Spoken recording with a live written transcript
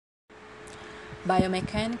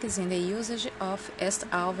Biomechanics in the usage of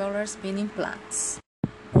extraalveolar mini implants.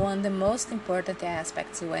 One of the most important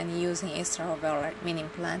aspects when using extraalveolar mini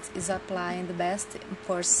implants is applying the best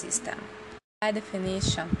force system. By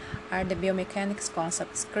definition, are the biomechanics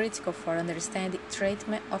concepts critical for understanding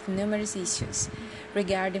treatment of numerous issues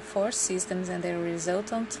regarding force systems and the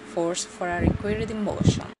resultant force for a required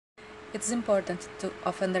motion. It is important to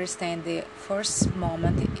understand the force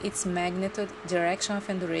moment, its magnitude, direction of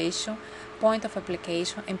duration, point of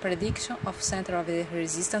application, and prediction of center of the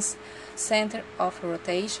resistance, center of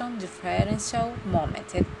rotation, differential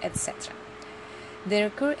moment, etc.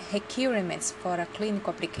 The requirements for a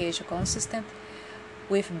clinical application consistent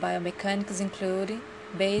with biomechanics include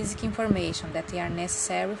basic information that are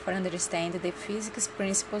necessary for understanding the physics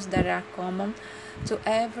principles that are common to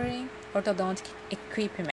every orthodontic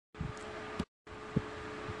equipment.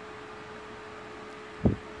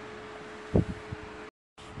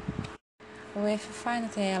 With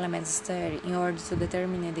finite element study in order to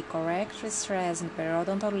determine the correct stress in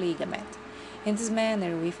periodontal ligament. In this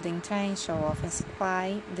manner, with the intention of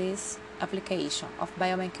simplifying this application of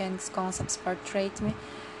biomechanics concepts for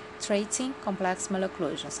treating complex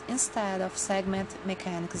malocclusions instead of segment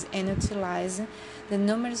mechanics and utilizing the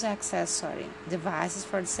numerous accessory devices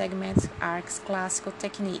for the segment arcs classical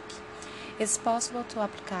technique. It's possible to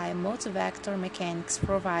apply multi-vector mechanics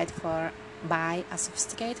provided by a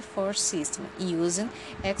sophisticated force system using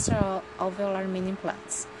extra-alveolar mini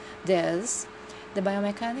implants. Thus, the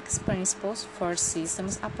biomechanics principles for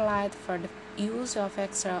systems applied for the use of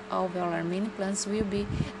extra-alveolar mini implants will be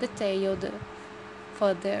detailed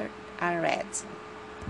further read.